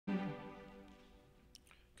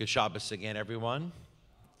Good Shabbos again, everyone.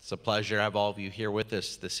 It's a pleasure to have all of you here with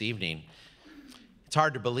us this evening. It's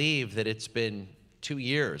hard to believe that it's been 2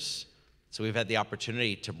 years, so we've had the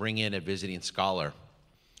opportunity to bring in a visiting scholar.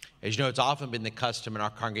 As you know, it's often been the custom in our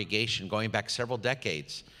congregation, going back several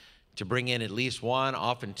decades, to bring in at least one,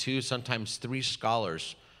 often two, sometimes three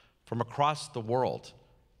scholars from across the world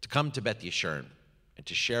to come to Beth Yeshurun and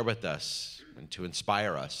to share with us and to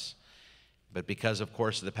inspire us. But because, of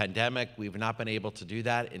course, of the pandemic, we've not been able to do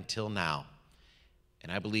that until now.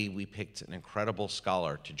 And I believe we picked an incredible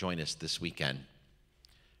scholar to join us this weekend.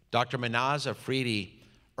 Dr. Mehnaz Afridi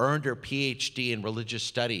earned her PhD in religious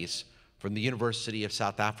studies from the University of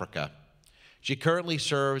South Africa. She currently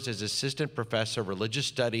serves as assistant professor of religious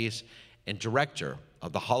studies and director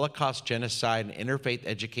of the Holocaust, Genocide, and Interfaith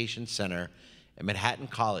Education Center at Manhattan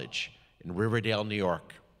College in Riverdale, New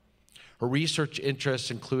York. Her research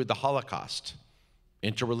interests include the Holocaust,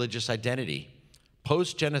 interreligious identity,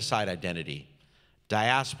 post-genocide identity,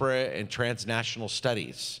 diaspora and transnational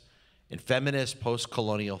studies, and feminist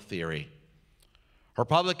post-colonial theory. Her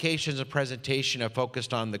publications and presentation have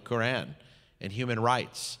focused on the Quran and human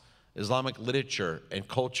rights, Islamic literature and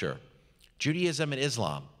culture, Judaism and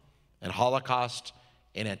Islam, and Holocaust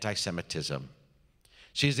and anti-Semitism.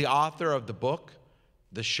 She's the author of the book,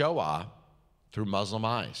 The Shoah Through Muslim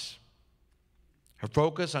Eyes. Her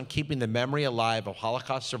focus on keeping the memory alive of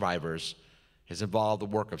Holocaust survivors has involved the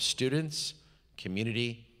work of students,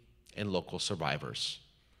 community, and local survivors.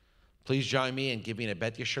 Please join me in giving a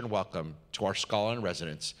Beth Yeshurun welcome to our scholar in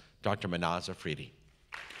residence, Dr. Mehnaz Afridi.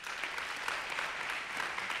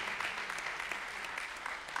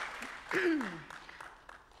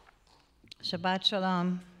 Shabbat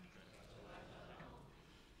Shalom.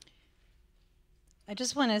 I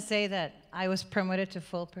just want to say that I was promoted to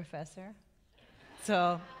full professor.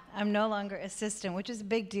 So I'm no longer assistant, which is a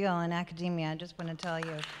big deal in academia, I just want to tell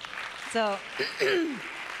you. So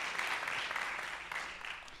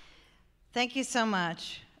thank you so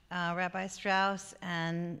much, Rabbi Strauss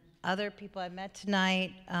and other people I met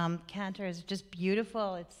tonight. Cantor is just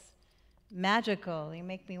beautiful. It's magical. You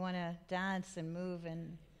make me want to dance and move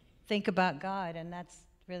and think about God, and that's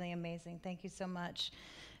really amazing. Thank you so much.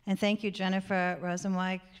 And thank you, Jennifer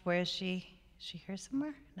Rosenweig. Where is she? Is she here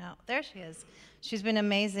somewhere? No, there she is. She's been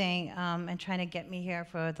amazing and trying to get me here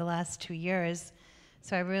for the last 2 years.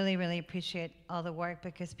 So I really, really appreciate all the work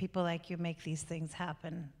because people like you make these things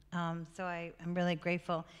happen. So I'm really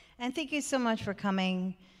grateful. And thank you so much for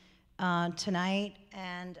coming tonight.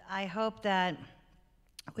 And I hope that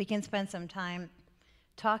we can spend some time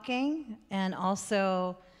talking, and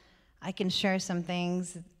also I can share some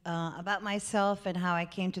things about myself and how I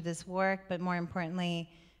came to this work, but more importantly,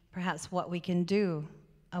 perhaps what we can do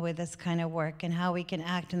with this kind of work and how we can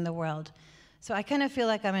act in the world. So I kind of feel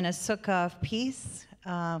like I'm in a sukkah of peace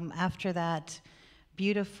after that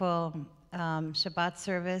beautiful Shabbat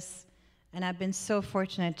service. And I've been so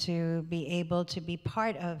fortunate to be able to be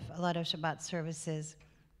part of a lot of Shabbat services.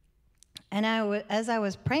 And as I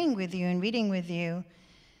was praying with you and reading with you,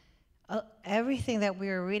 everything that we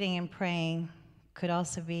were reading and praying could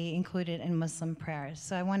also be included in Muslim prayers.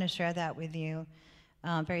 So I want to share that with you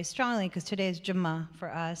very strongly, because today is Jummah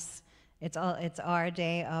for us. It's our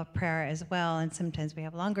day of prayer as well, and sometimes we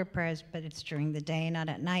have longer prayers, but it's during the day, not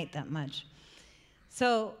at night that much.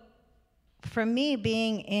 So for me,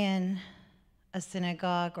 being in a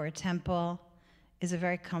synagogue or a temple is a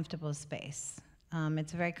very comfortable space.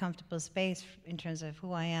 It's a very comfortable space in terms of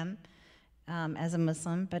who I am as a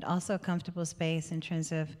Muslim, but also a comfortable space in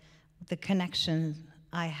terms of the connection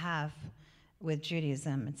I have with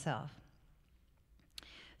Judaism itself.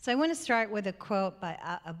 So I want to start with a quote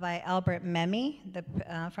by Albert Memmi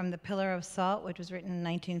from The Pillar of Salt, which was written in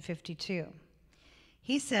 1952.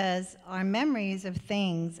 He says, "Our memories of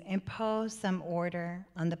things impose some order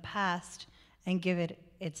on the past and give it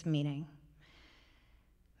its meaning.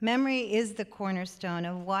 Memory is the cornerstone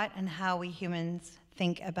of what and how we humans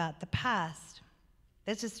think about the past.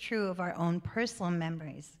 This is true of our own personal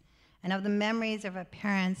memories and of the memories of our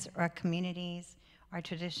parents, our communities, our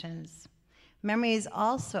traditions. Memory is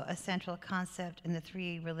also a central concept in the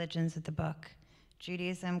three religions of the book: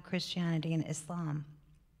 Judaism, Christianity, and Islam.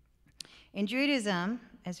 In Judaism,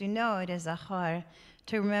 as you know, it is Zachar,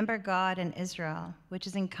 to remember God and Israel, which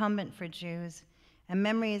is incumbent for Jews, and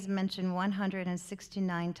memory is mentioned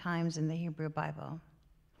 169 times in the Hebrew Bible.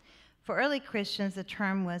 For early Christians, the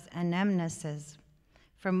term was anamnesis.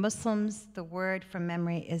 For Muslims, the word for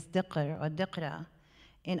memory is dhikr or dhiqra.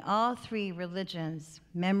 In all three religions,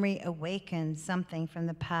 memory awakens something from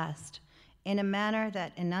the past in a manner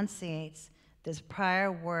that enunciates this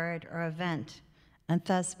prior word or event and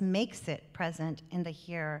thus makes it present in the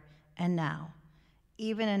here and now,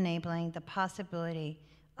 even enabling the possibility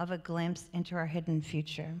of a glimpse into our hidden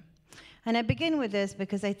future. And I begin with this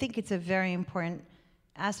because I think it's a very important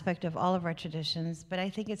aspect of all of our traditions, but I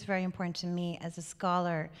think it's very important to me as a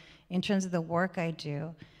scholar in terms of the work I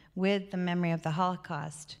do with the memory of the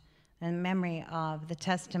Holocaust and memory of the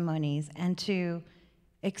testimonies, and to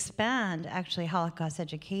expand actually Holocaust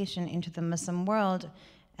education into the Muslim world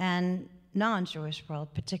and non-Jewish world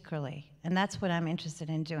particularly. And that's what I'm interested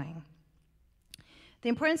in doing. The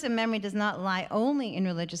importance of memory does not lie only in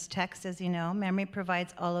religious texts, as you know. Memory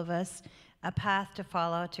provides all of us a path to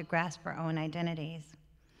follow to grasp our own identities.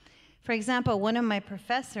 For example, one of my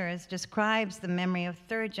professors describes the memory of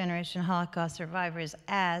third-generation Holocaust survivors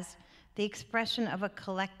as the expression of a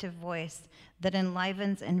collective voice that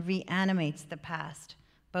enlivens and reanimates the past,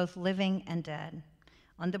 both living and dead.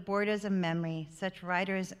 On the borders of memory, such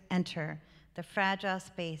writers enter the fragile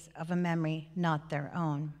space of a memory not their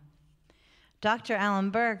own. Dr.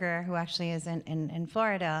 Alan Berger, who actually is in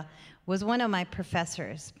Florida, was one of my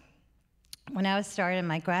professors when I was starting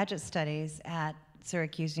my graduate studies at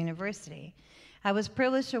Syracuse University. I was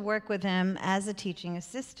privileged to work with him as a teaching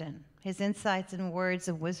assistant. His insights and words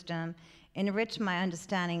of wisdom enriched my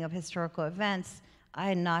understanding of historical events I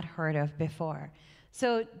had not heard of before.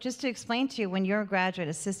 So just to explain to you, when you're a graduate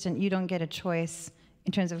assistant, you don't get a choice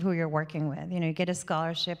in terms of who you're working with. You get a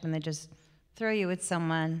scholarship and they just throw you with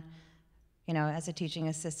someone, as a teaching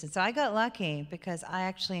assistant. So I got lucky because I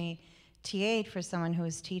actually TA'd for someone who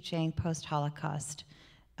was teaching post-Holocaust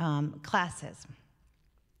classes.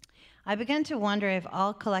 I began to wonder if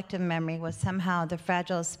all collective memory was somehow the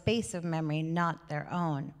fragile space of memory, not their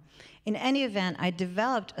own. In any event, I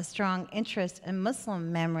developed a strong interest in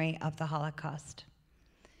Muslim memory of the Holocaust.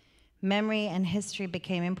 Memory and history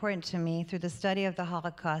became important to me through the study of the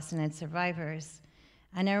Holocaust and its survivors.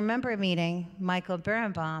 And I remember meeting Michael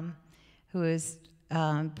Berenbaum, who is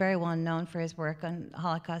very well known for his work on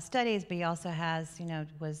Holocaust studies, but he also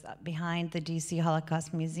was behind the DC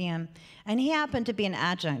Holocaust Museum. And he happened to be an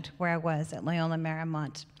adjunct where I was at Loyola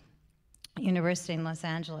Marymount University in Los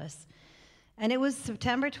Angeles. And it was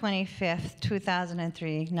September 25th,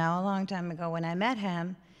 2003, now a long time ago, when I met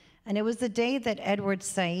him. And it was the day that Edward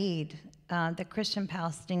Said, the Christian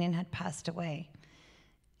Palestinian, had passed away.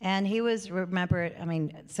 And he was remembered,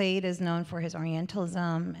 Said is known for his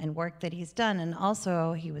Orientalism and work that he's done, and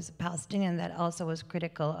also he was a Palestinian that also was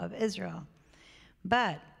critical of Israel.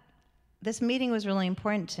 But this meeting was really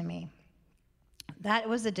important to me. That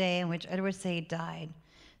was the day in which Edward Said died.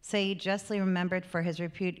 Said justly remembered for his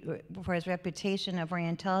reputation of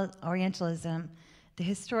Orientalism, the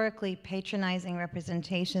historically patronizing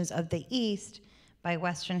representations of the East by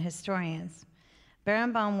Western historians.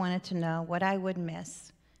 Berenbaum wanted to know what I would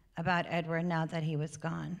miss about Edward now that he was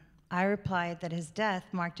gone. I replied that his death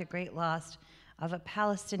marked a great loss of a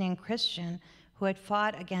Palestinian Christian who had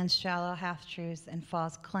fought against shallow half-truths and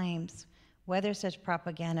false claims, whether such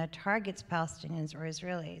propaganda targets Palestinians or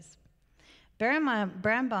Israelis.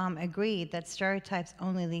 Berenbaum agreed that stereotypes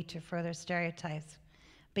only lead to further stereotypes,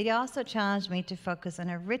 but he also challenged me to focus on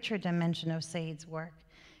a richer dimension of Said's work,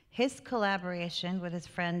 his collaboration with his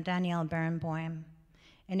friend Daniel Barenboim,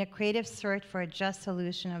 in a creative search for a just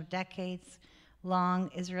solution of decades-long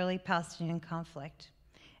Israeli-Palestinian conflict.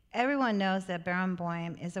 Everyone knows that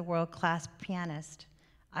Barenboim is a world-class pianist.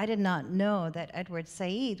 I did not know that Edward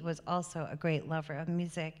Said was also a great lover of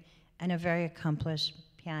music and a very accomplished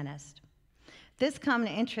pianist. This common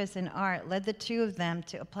interest in art led the two of them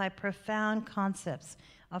to apply profound concepts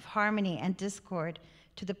of harmony and discord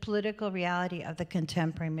to the political reality of the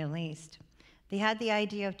contemporary Middle East. They had the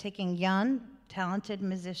idea of taking young, talented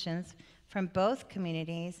musicians from both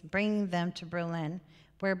communities, bringing them to Berlin,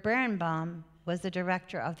 where Berenbaum was the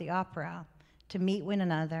director of the opera, to meet one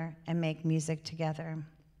another and make music together.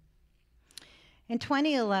 In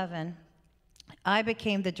 2011, I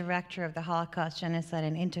became the director of the Holocaust, Genocide,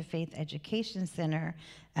 and Interfaith Education Center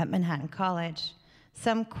at Manhattan College.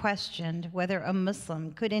 Some questioned whether a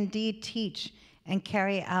Muslim could indeed teach and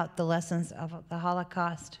carry out the lessons of the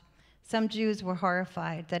Holocaust. Some Jews were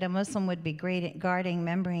horrified that a Muslim would be guarding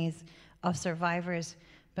memories of survivors,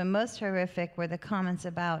 but most horrific were the comments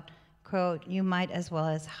about, quote, "You might as well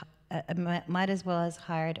as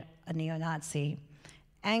hired a neo-Nazi."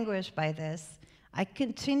 Anguished by this, I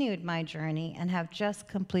continued my journey and have just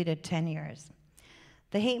completed 10 years.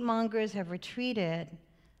 The hate mongers have retreated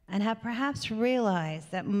and have perhaps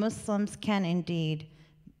realized that Muslims can indeed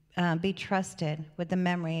be trusted with the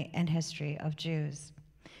memory and history of Jews.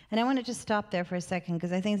 And I want to just stop there for a second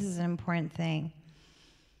because I think this is an important thing.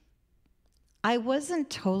 I wasn't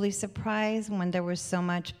totally surprised when there was so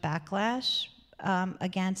much backlash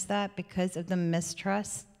against that because of the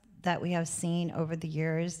mistrust that we have seen over the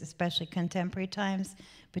years, especially contemporary times,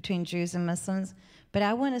 between Jews and Muslims. But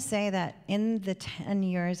I want to say that in the 10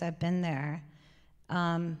 years I've been there,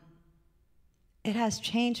 it has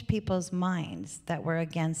changed people's minds that were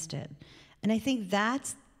against it. And I think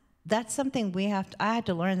that's something I had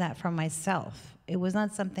to learn that from myself. It was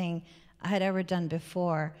not something I had ever done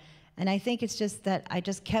before. And I think it's just that I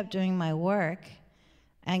just kept doing my work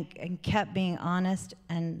and kept being honest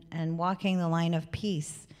and walking the line of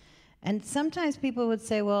peace. And sometimes people would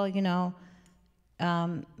say, well,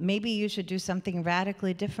 maybe you should do something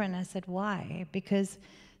radically different. I said, why? Because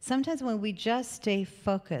sometimes when we just stay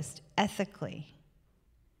focused ethically,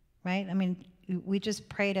 right? I mean, we just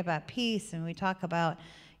prayed about peace and we talk about,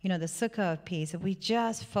 the sukkah of peace. If we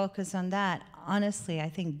just focus on that, honestly, I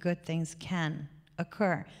think good things can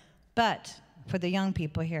occur. But for the young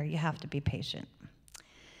people here, you have to be patient.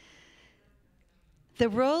 The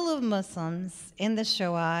role of Muslims in the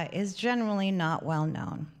Shoah is generally not well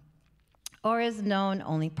known, or is known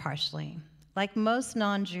only partially. Like most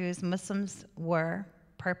non-Jews, Muslims were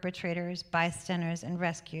perpetrators, bystanders, and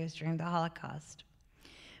rescuers during the Holocaust.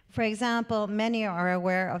 For example, many are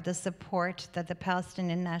aware of the support that the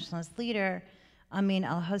Palestinian nationalist leader, Amin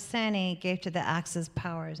al-Husseini, gave to the Axis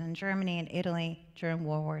powers in Germany and Italy during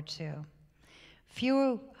World War II.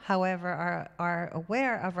 Few, however, are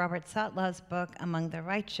aware of Robert Satlav's book, Among the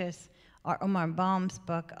Righteous, or Omar Baum's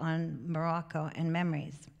book on Morocco and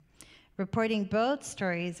Memories, reporting both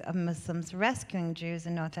stories of Muslims rescuing Jews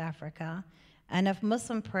in North Africa and of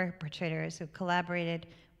Muslim perpetrators who collaborated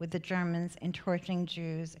with the Germans in torturing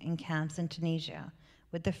Jews in camps in Tunisia,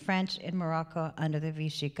 with the French in Morocco under the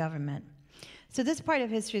Vichy government. So this part of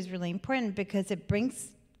history is really important because it brings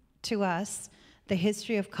to us the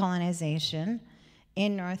history of colonization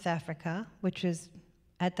in North Africa, which was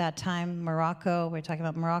at that time Morocco. We're talking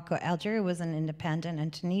about Morocco. Algeria wasn't independent,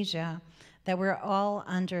 and Tunisia, that were all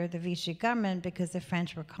under the Vichy government because the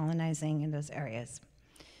French were colonizing in those areas.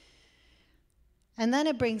 And then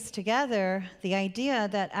it brings together the idea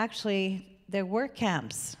that actually there were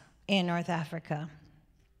camps in North Africa.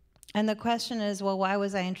 And the question is, well, why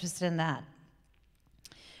was I interested in that?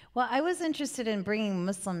 Well, I was interested in bringing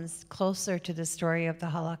Muslims closer to the story of the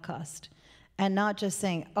Holocaust and not just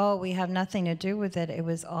saying, oh, we have nothing to do with it, it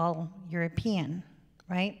was all European,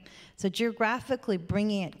 right? So geographically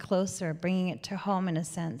bringing it closer, bringing it to home in a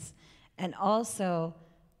sense, and also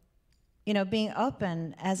being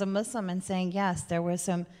open as a Muslim and saying, yes, there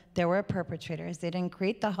were perpetrators. They didn't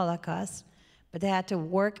create the Holocaust, but they had to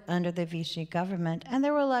work under the Vichy government. And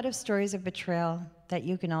there were a lot of stories of betrayal that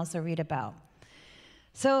you can also read about.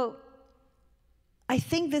 So I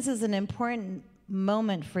think this is an important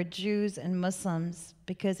moment for Jews and Muslims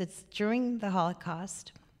because it's during the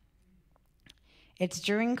Holocaust, it's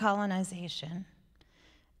during colonization,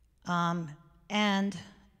 and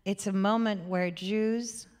it's a moment where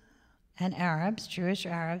Jews and Arabs, Jewish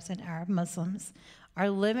Arabs and Arab Muslims, are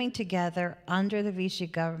living together under the Vichy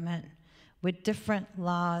government with different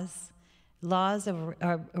laws of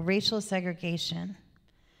racial segregation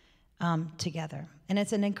together. And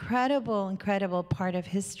it's an incredible, incredible part of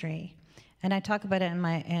history. And I talk about it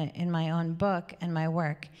in my own book and my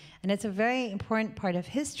work. And it's a very important part of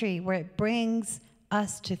history where it brings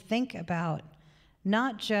us to think about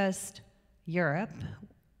not just Europe,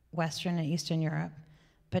 Western and Eastern Europe,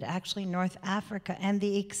 but actually North Africa and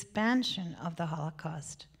the expansion of the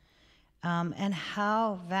Holocaust and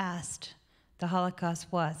how vast the Holocaust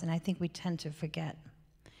was. And I think we tend to forget.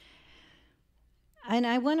 And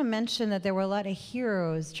I want to mention that there were a lot of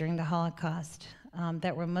heroes during the Holocaust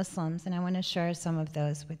that were Muslims, and I want to share some of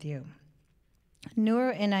those with you.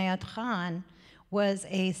 Noor Inayat Khan was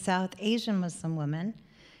a South Asian Muslim woman,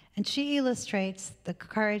 and she illustrates the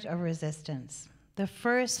courage of resistance. The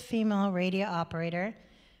first female radio operator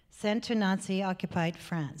sent to Nazi-occupied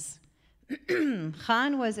France.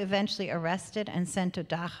 Khan was eventually arrested and sent to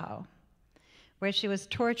Dachau, where she was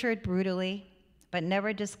tortured brutally, but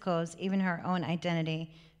never disclosed even her own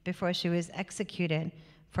identity before she was executed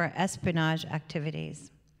for espionage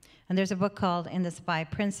activities. And there's a book called In the Spy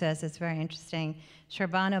Princess. It's very interesting.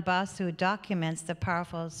 Sharbana Basu documents the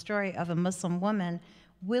powerful story of a Muslim woman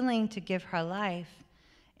willing to give her life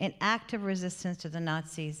in active resistance to the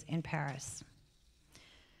Nazis in Paris.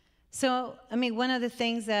 So, I mean, one of the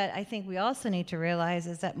things that I think we also need to realize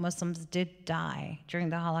is that Muslims did die during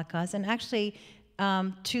the Holocaust. And actually,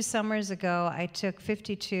 2 summers ago, I took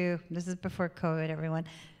 52, this is before COVID, everyone,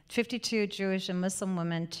 52 Jewish and Muslim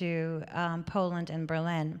women to Poland and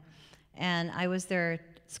Berlin. And I was there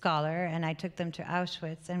scholar, and I took them to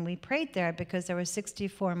Auschwitz, and we prayed there because there were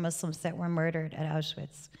 64 Muslims that were murdered at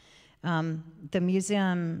Auschwitz. The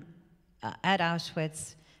museum at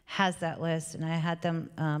Auschwitz has that list, and I had them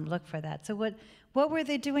look for that. So what were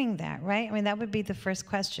they doing there, right? I mean, that would be the first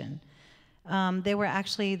question. They were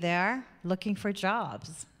actually there looking for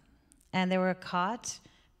jobs, and they were caught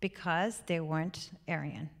because they weren't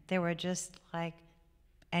Aryan. They were just like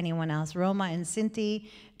anyone else. Roma and Sinti,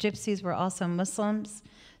 Gypsies were also Muslims.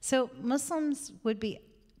 So Muslims would be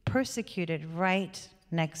persecuted right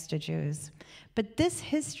next to Jews. But this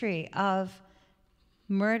history of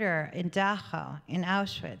murder in Dachau, in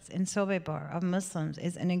Auschwitz, in Sobibor of Muslims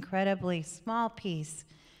is an incredibly small piece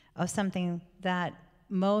of something that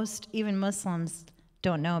most, even Muslims,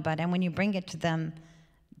 don't know about. And when you bring it to them,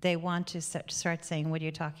 they want to start saying, what are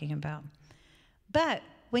you talking about? But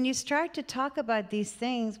when you start to talk about these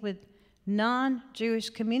things with non-Jewish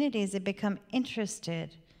communities, they become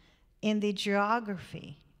interested in the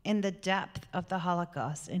geography, in the depth of the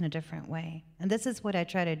Holocaust in a different way. And this is what I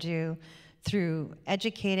try to do through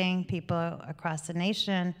educating people across the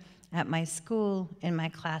nation, at my school, in my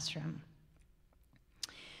classroom.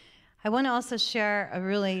 I want to also share a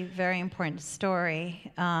really very important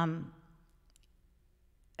story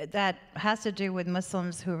that has to do with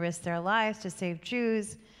Muslims who risk their lives to save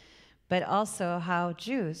Jews, but also how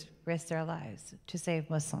Jews risk their lives to save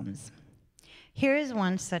Muslims. Here is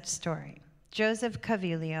one such story. Joseph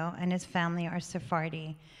Cavillo and his family are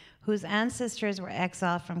Sephardi, whose ancestors were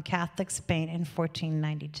exiled from Catholic Spain in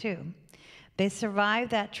 1492. They survived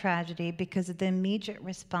that tragedy because of the immediate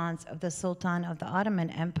response of the Sultan of the Ottoman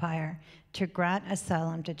Empire to grant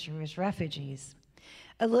asylum to Jewish refugees.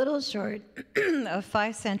 A little short of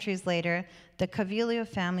 5 centuries later, the Cavillo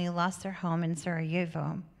family lost their home in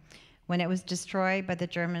Sarajevo when it was destroyed by the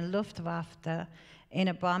German Luftwaffe in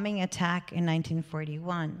a bombing attack in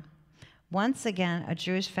 1941. Once again, a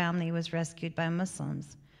Jewish family was rescued by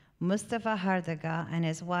Muslims. Mustafa Hardaga and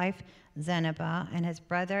his wife Zainaba and his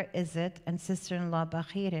brother Izzet and sister-in-law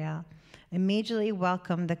Bakhiria immediately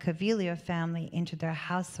welcomed the Cavillo family into their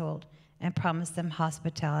household and promised them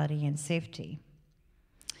hospitality and safety.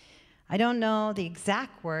 I don't know the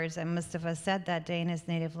exact words that Mustafa said that day in his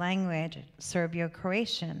native language,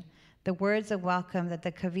 Serbio-Croatian. The words of welcome that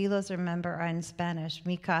the Cavillos remember are in Spanish,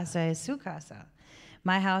 mi casa es su casa,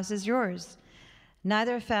 my house is yours.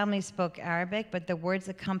 Neither family spoke Arabic, but the words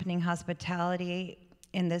accompanying hospitality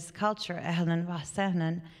in this culture, ahlan wa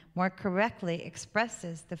sahlan, more correctly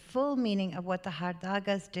expresses the full meaning of what the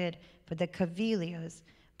Hardagas did for the Cavillos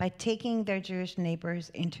by taking their Jewish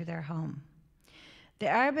neighbors into their home. The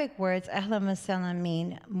Arabic words ahlan wa sahlan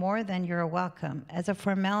mean more than you're welcome. As a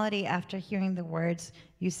formality after hearing the words,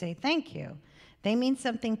 you say thank you. They mean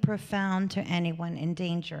something profound to anyone in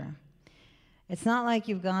danger. It's not like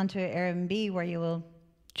you've gone to an Airbnb where you will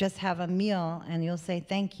just have a meal and you'll say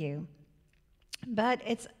thank you. But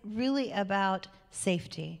it's really about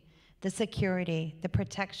safety, the security, the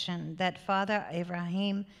protection that Father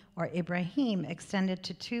Ibrahim extended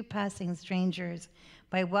to 2 passing strangers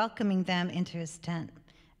by welcoming them into his tent.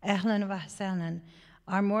 Ahlan wa sahlan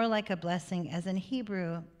are more like a blessing, as in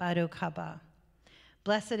Hebrew, Baruch haba.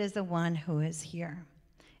 Blessed is the one who is here.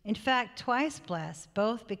 In fact, twice blessed,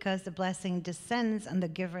 both because the blessing descends on the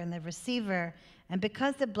giver and the receiver, and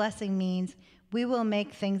because the blessing means we will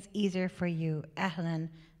make things easier for you, ahlan,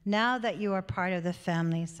 now that you are part of the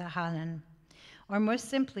family, sahalan, or more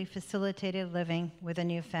simply, facilitated living with a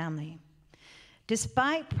new family.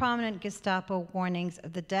 Despite prominent Gestapo warnings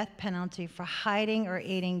of the death penalty for hiding or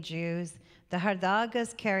aiding Jews, the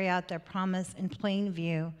Hardagas carry out their promise in plain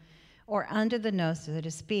view, or under the nose, so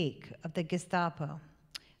to speak, of the Gestapo,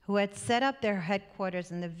 who had set up their headquarters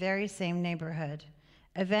in the very same neighborhood.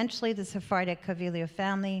 Eventually, the Sephardic Cavillo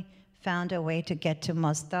family found a way to get to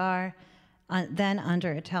Mostar, then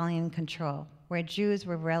under Italian control, where Jews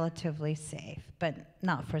were relatively safe, but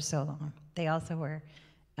not for so long. They also were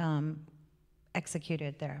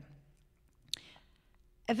executed there.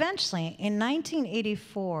 Eventually, in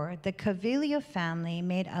 1984, the Cavillo family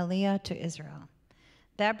made Aliyah to Israel.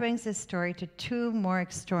 That brings the story to 2 more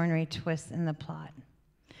extraordinary twists in the plot.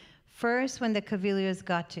 First, when the Cavillos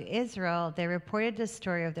got to Israel, they reported the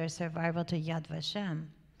story of their survival to Yad Vashem,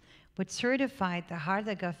 which certified the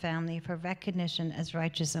Hardaga family for recognition as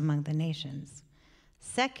righteous among the nations.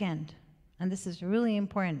 Second, and this is really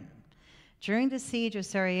important, during the siege of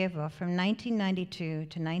Sarajevo from 1992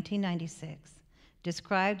 to 1996,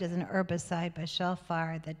 described as an herbicide by shell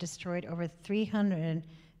fire that destroyed over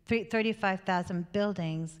 35,000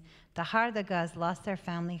 buildings, the Hardagas lost their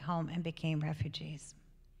family home and became refugees.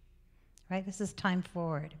 Right? This is time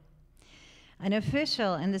forward. An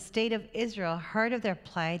official in the state of Israel heard of their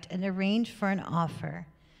plight and arranged for an offer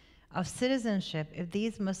of citizenship if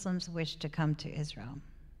these Muslims wished to come to Israel.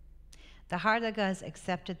 The Hardagas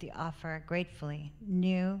accepted the offer gratefully,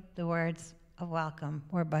 knew the words of welcome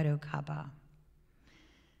were Baruch haba.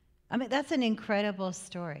 I mean, that's an incredible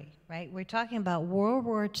story, right? We're talking about World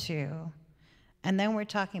War II, and then we're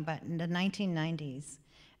talking about in the 1990s.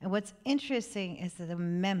 And what's interesting is the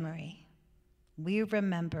memory. We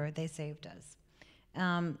remember they saved us.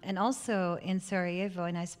 And also in Sarajevo,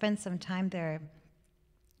 and I spent some time there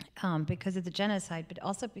because of the genocide, but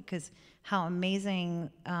also because how amazing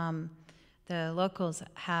the locals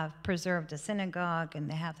have preserved the synagogue, and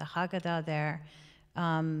they have the Haggadah there,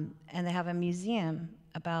 and they have a museum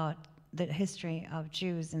about the history of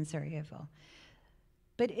Jews in Sarajevo.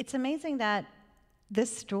 But it's amazing that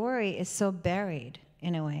this story is so buried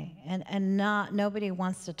in a way, and nobody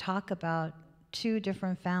wants to talk about two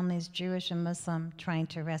different families, Jewish and Muslim, trying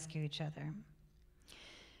to rescue each other.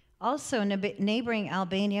 Also, neighboring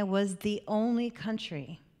Albania was the only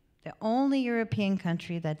country, the only European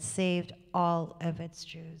country that saved all of its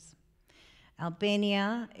Jews.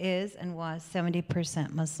 Albania is and was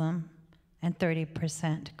 70% Muslim and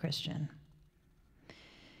 30% Christian.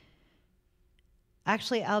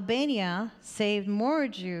 Actually, Albania had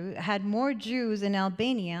more Jews in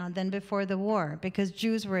Albania than before the war, because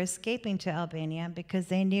Jews were escaping to Albania because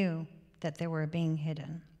they knew that they were being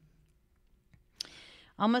hidden.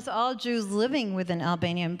 Almost all Jews living within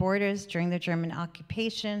Albanian borders during the German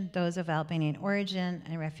occupation, those of Albanian origin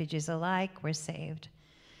and refugees alike, were saved,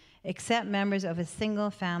 except members of a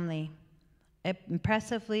single family.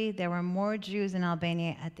 Impressively, there were more Jews in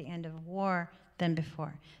Albania at the end of the war than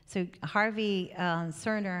before. So Harvey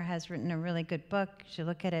Cerner has written a really good book. You should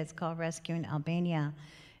look at it. It's called Rescuing Albania.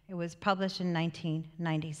 It was published in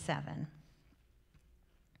 1997.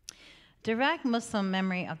 Direct Muslim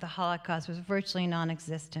memory of the Holocaust was virtually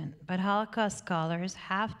non-existent, but Holocaust scholars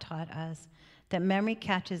have taught us that memory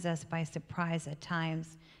catches us by surprise at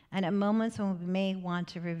times and at moments when we may want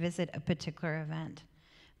to revisit a particular event.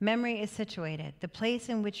 Memory is situated. The place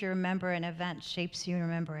in which you remember an event shapes you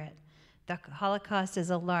remember it. The Holocaust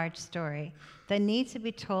is a large story that needs to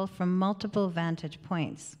be told from multiple vantage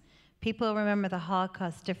points. People remember the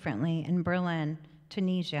Holocaust differently in Berlin,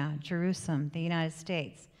 Tunisia, Jerusalem, the United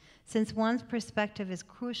States. Since one's perspective is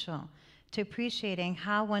crucial to appreciating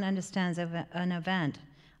how one understands an event,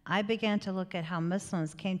 I began to look at how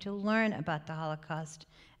Muslims came to learn about the Holocaust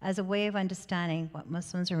as a way of understanding what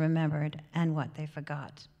Muslims remembered and what they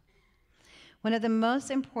forgot. One of the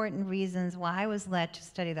most important reasons why I was led to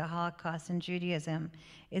study the Holocaust in Judaism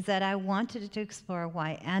is that I wanted to explore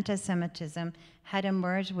why anti-Semitism had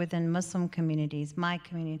emerged within Muslim communities, my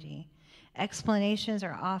community. Explanations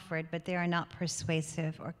are offered, but they are not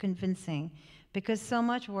persuasive or convincing because so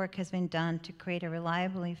much work has been done to create a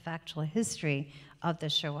reliably factual history of the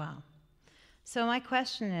Shoah. So my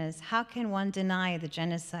question is, how can one deny the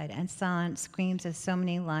genocide and silent screams of so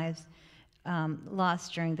many lives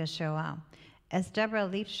lost during the Shoah? As Deborah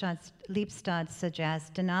Liebstad suggests,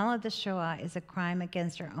 denial of the Shoah is a crime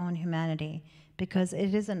against our own humanity because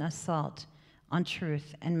it is an assault on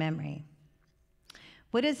truth and memory.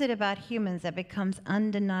 What is it about humans that becomes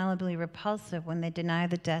undeniably repulsive when they deny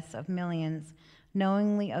the deaths of millions,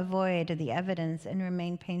 knowingly avoid the evidence, and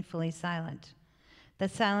remain painfully silent? The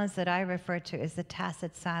silence that I refer to is the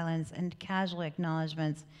tacit silence and casual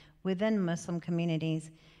acknowledgments within Muslim communities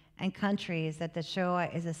and countries that the Shoah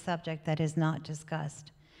is a subject that is not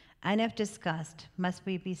discussed. And if discussed, must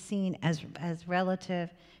be seen as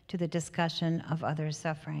relative to the discussion of others'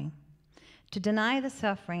 suffering. To deny the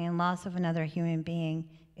suffering and loss of another human being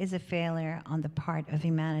is a failure on the part of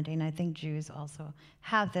humanity, and I think Jews also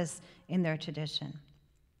have this in their tradition.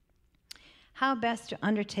 How best to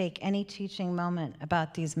undertake any teaching moment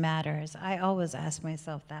about these matters? I always ask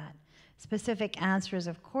myself that. Specific answers,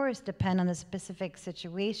 of course, depend on the specific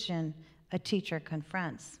situation a teacher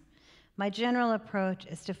confronts. My general approach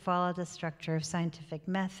is to follow the structure of scientific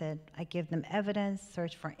method. I give them evidence,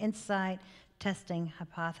 search for insight, testing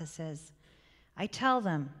hypotheses. I tell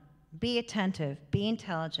them, be attentive, be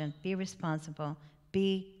intelligent, be responsible,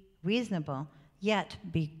 be reasonable, yet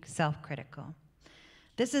be self-critical.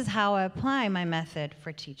 This is how I apply my method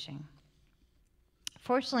for teaching.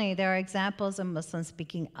 Fortunately, there are examples of Muslims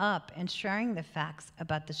speaking up and sharing the facts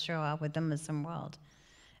about the Shoah with the Muslim world.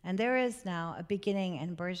 And there is now a beginning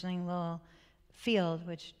and burgeoning little field,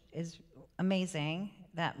 which is amazing,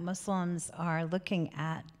 that Muslims are looking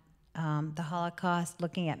at the Holocaust,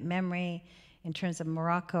 looking at memory in terms of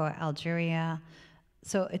Morocco, Algeria.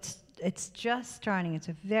 So it's just starting. It's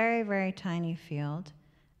a very, very tiny field.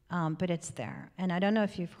 but it's there. And I don't know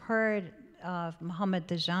if you've heard of Mohammed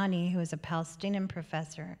Dajani, who is a Palestinian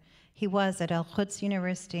professor. He was at Al-Quds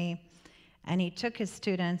University, and he took his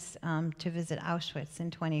students to visit Auschwitz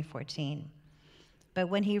in 2014. But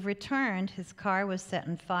when he returned, his car was set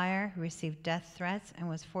on fire, he received death threats, and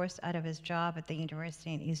was forced out of his job at the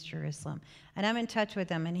university in East Jerusalem. And I'm in touch with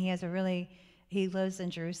him, and he lives in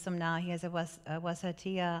Jerusalem now. He has a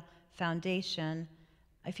Wasatiyah Foundation.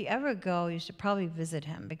 If you ever go, you should probably visit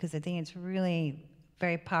him, because I think it's really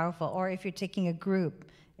very powerful. Or if you're taking a group,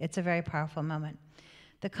 it's a very powerful moment.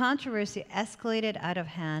 The controversy escalated out of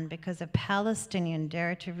hand because a Palestinian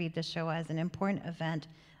dared to read the Shoah as an important event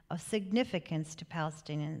of significance to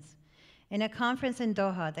Palestinians. In a conference in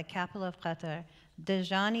Doha, the capital of Qatar,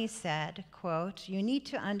 Dajani said, quote, "You need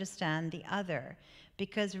to understand the other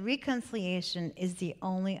because reconciliation is the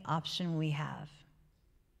only option we have.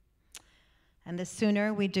 And the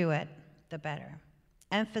sooner we do it, the better.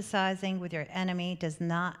 Empathizing with your enemy does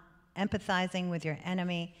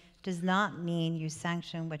not mean you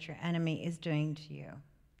sanction what your enemy is doing to you."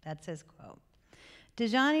 That's his quote.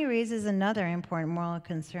 Dajani raises another important moral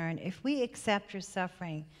concern. If we accept your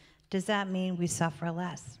suffering, does that mean we suffer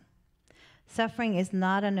less? Suffering is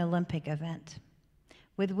not an Olympic event.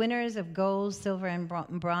 With winners of gold, silver, and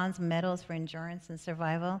bronze medals for endurance and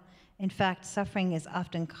survival, in fact, suffering is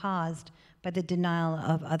often caused by the denial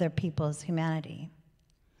of other people's humanity.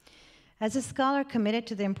 As a scholar committed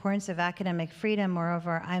to the importance of academic freedom,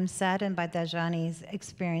 moreover, I'm saddened by Dajani's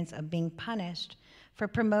experience of being punished for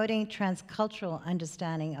promoting transcultural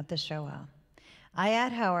understanding of the Shoah. I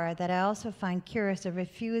add, however, that I also find curious the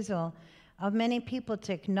refusal of many people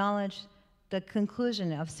to acknowledge the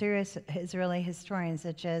conclusion of serious Israeli historians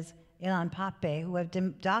such as Ilan Pappé, who have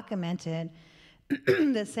documented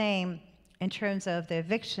the same in terms of the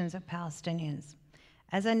evictions of Palestinians.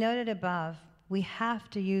 As I noted above, we have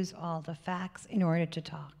to use all the facts in order to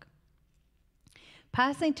talk.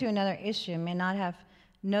 Passing to another issue, may not have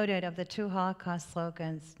noted of the two Holocaust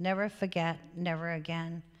slogans, never forget, never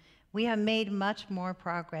again. We have made much more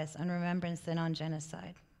progress on remembrance than on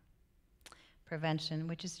genocide prevention,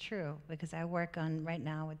 which is true, because I work on right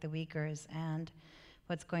now with the Uyghurs and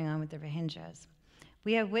what's going on with the Rohingyas.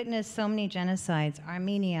 We have witnessed so many genocides: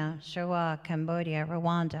 Armenia, Shoah, Cambodia,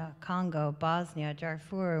 Rwanda, Congo, Bosnia,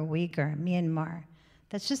 Darfur, Uyghur, Myanmar.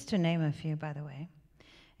 That's just to name a few, by the way.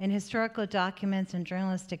 In historical documents and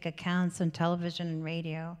journalistic accounts on television and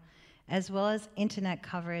radio, as well as internet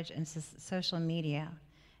coverage and social media.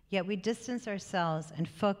 Yet we distance ourselves and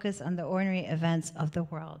focus on the ordinary events of the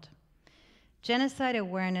world. Genocide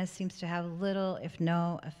awareness seems to have little, if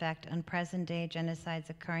no, effect on present-day genocides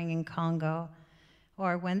occurring in Congo,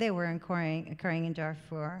 or when they were occurring in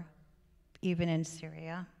Darfur, even in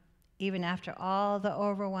Syria, even after all the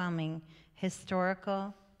overwhelming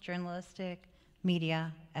historical, journalistic,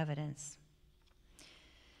 media evidence.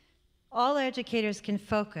 All educators can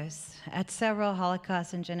focus at several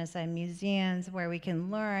Holocaust and genocide museums where we can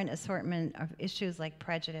learn assortment of issues like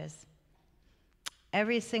prejudice.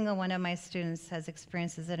 Every single one of my students has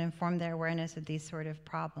experiences that inform their awareness of these sort of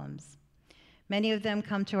problems. Many of them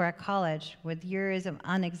come to our college with years of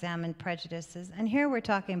unexamined prejudices, and here we're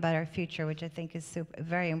talking about our future, which I think is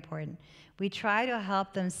very important. We try to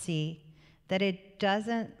help them see that it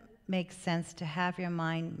doesn't make sense to have your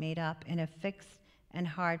mind made up in a fixed and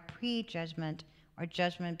hard prejudgment or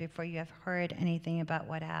judgment before you have heard anything about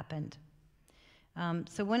what happened.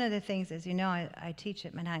 So one of the things, as you know, I teach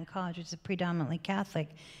at Manhattan College, which is predominantly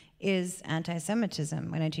Catholic, is anti-Semitism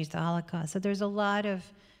when I teach the Holocaust. So there's a lot of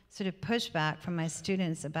sort of pushback from my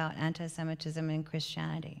students about anti-Semitism and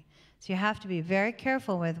Christianity. So you have to be very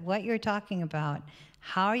careful with what you're talking about,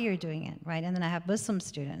 how you're doing it, right? And then I have Muslim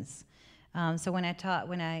students. So when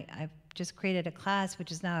I've just created a class,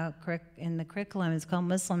 which is now in the curriculum, it's called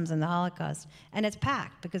Muslims and the Holocaust. And it's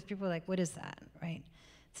packed because people are like, what is that, right?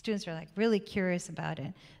 Students are like really curious about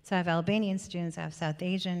it. So I have Albanian students, I have South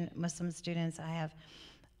Asian Muslim students, I have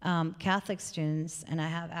Catholic students, and I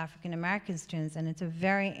have African American students, and it's a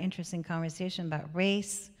very interesting conversation about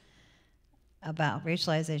race, about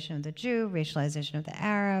racialization of the Jew, racialization of the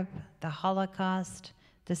Arab, the Holocaust,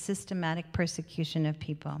 the systematic persecution of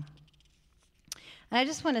people. And I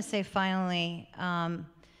just want to say finally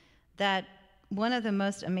that one of the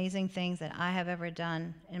most amazing things that I have ever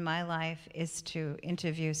done in my life is to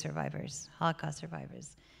interview survivors, Holocaust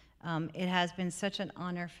survivors. It has been such an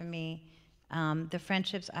honor for me. The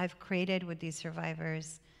friendships I've created with these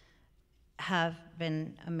survivors have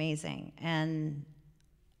been amazing. And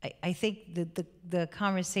I think the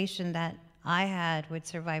conversation that I had with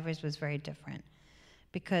survivors was very different,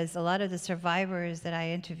 because a lot of the survivors that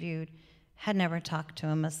I interviewed had never talked to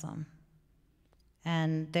a Muslim.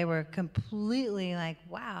 And they were completely like,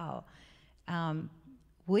 wow.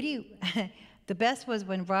 Would you, the best was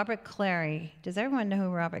when Robert Clary, does everyone know who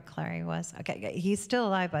Robert Clary was? Okay, he's still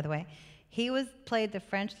alive, by the way. He played the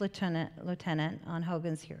French lieutenant on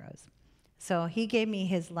Hogan's Heroes. So he gave me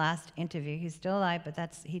his last interview. He's still alive,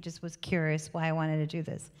 but he just was curious why I wanted to do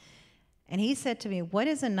this. And he said to me, what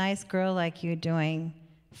is a nice girl like you doing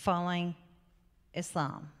following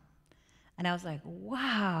Islam? And I was like,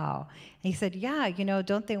 wow. And he said, yeah,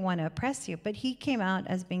 don't they want to oppress you? But he came out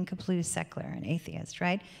as being completely secular and atheist,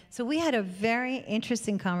 right? So we had a very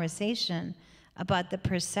interesting conversation about the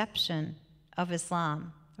perception of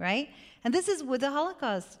Islam, right? And this is with a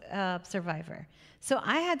Holocaust survivor. So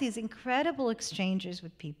I had these incredible exchanges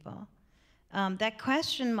with people that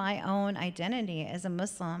questioned my own identity as a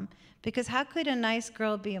Muslim, because how could a nice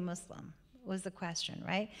girl be a Muslim was the question,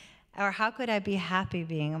 right? Or how could I be happy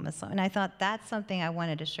being a Muslim? And I thought that's something I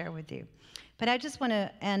wanted to share with you. But I just want to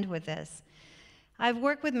end with this. I've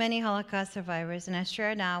worked with many Holocaust survivors, and I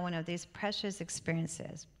share now one of these precious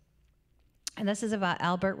experiences. And this is about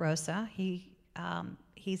Albert Rosa.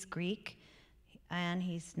 He's Greek, and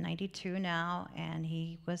he's 92 now, and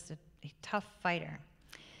he was a tough fighter.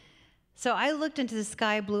 So I looked into the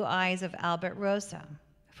sky blue eyes of Albert Rosa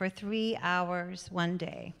for 3 hours one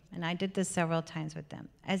day, and I did this several times with them,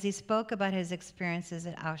 as he spoke about his experiences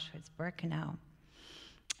at Auschwitz-Birkenau.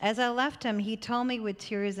 As I left him, he told me with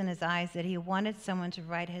tears in his eyes that he wanted someone to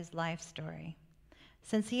write his life story.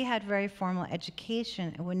 Since he had very formal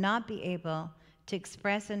education and would not be able to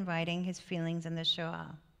express in writing his feelings in the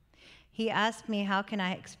Shoah. He asked me, how can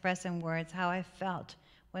I express in words how I felt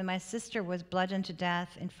when my sister was bludgeoned to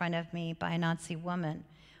death in front of me by a Nazi woman,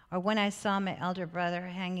 or when I saw my elder brother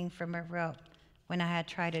hanging from a rope when I had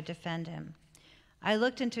tried to defend him. I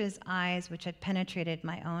looked into his eyes, which had penetrated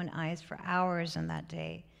my own eyes for hours on that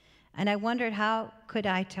day, and I wondered how could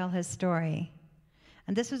I tell his story.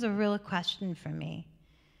 And this was a real question for me.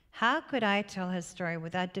 How could I tell his story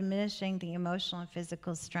without diminishing the emotional and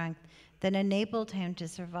physical strength that enabled him to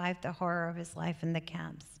survive the horror of his life in the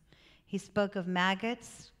camps? He spoke of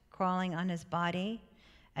maggots crawling on his body,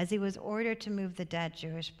 as he was ordered to move the dead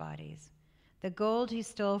Jewish bodies, the gold he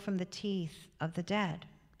stole from the teeth of the dead,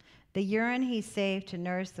 the urine he saved to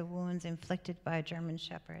nurse the wounds inflicted by a German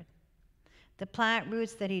shepherd, the plant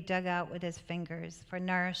roots that he dug out with his fingers for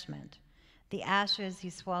nourishment, the ashes he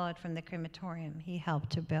swallowed from the crematorium he helped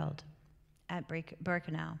to build at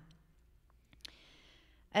Birkenau.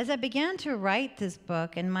 As I began to write this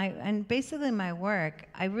book and basically my work,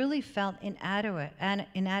 I really felt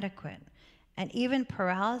inadequate. And even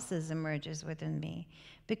paralysis emerges within me,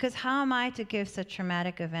 because how am I to give such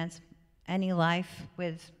traumatic events any life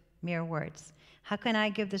with mere words? How can I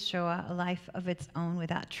give the Shoah a life of its own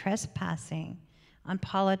without trespassing on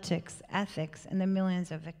politics, ethics, and the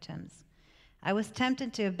millions of victims? I was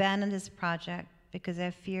tempted to abandon this project because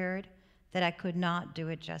I feared that I could not do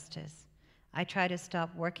it justice. I tried to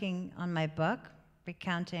stop working on my book,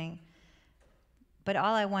 recounting, but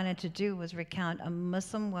all I wanted to do was recount a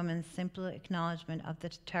Muslim woman's simple acknowledgement of the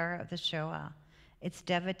terror of the Shoah, its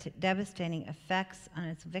devastating effects on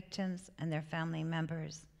its victims and their family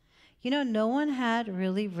members. No one had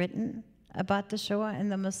really written about the Shoah in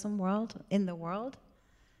the Muslim world,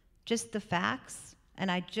 just the facts,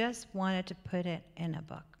 and I just wanted to put it in a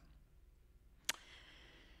book.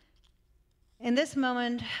 In this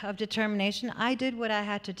moment of determination, I did what I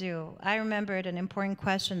had to do. I remembered an important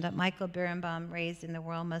question that Michael Birnbaum raised in The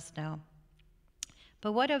World Must Know.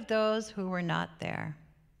 But what of those who were not there?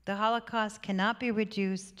 The Holocaust cannot be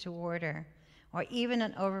reduced to order or even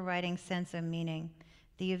an overriding sense of meaning.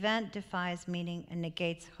 The event defies meaning and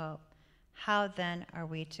negates hope. How then are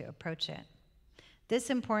we to approach it?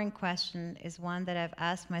 This important question is one that I've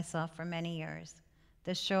asked myself for many years.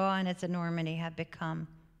 The Shoah and its enormity have become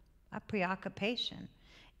a preoccupation.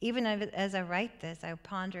 Even as I write this, I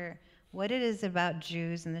ponder what it is about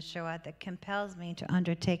Jews and the Shoah that compels me to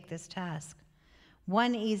undertake this task.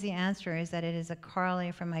 One easy answer is that it is a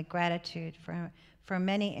corollary for my gratitude for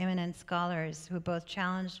many eminent scholars who both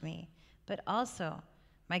challenged me, but also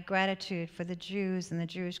my gratitude for the Jews and the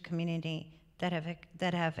Jewish community that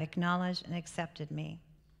have acknowledged and accepted me.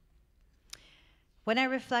 When I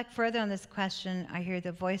reflect further on this question, I hear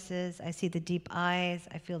the voices, I see the deep eyes,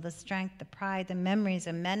 I feel the strength, the pride, the memories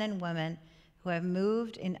of men and women who have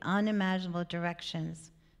moved in unimaginable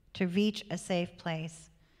directions to reach a safe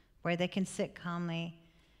place where they can sit calmly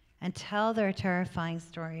and tell their terrifying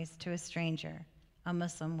stories to a stranger, a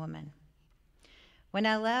Muslim woman. When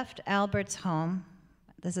I left Albert's home,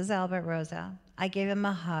 this is Albert Rosa, I gave him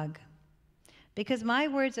a hug. because my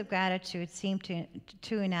words of gratitude seemed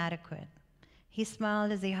too inadequate. He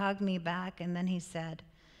smiled as he hugged me back, and then he said,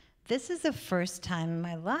 "This is the first time in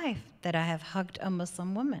my life that I have hugged a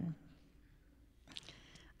Muslim woman."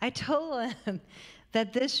 I told him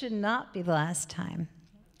that this should not be the last time,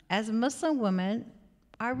 as Muslim women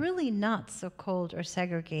are really not so cold or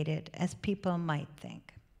segregated as people might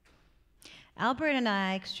think. Albert and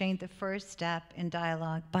I exchanged the first step in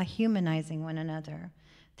dialogue by humanizing one another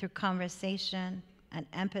through conversation and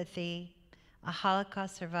empathy. A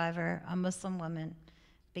Holocaust survivor, a Muslim woman,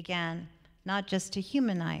 began not just to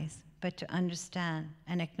humanize, but to understand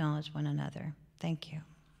and acknowledge one another. Thank you.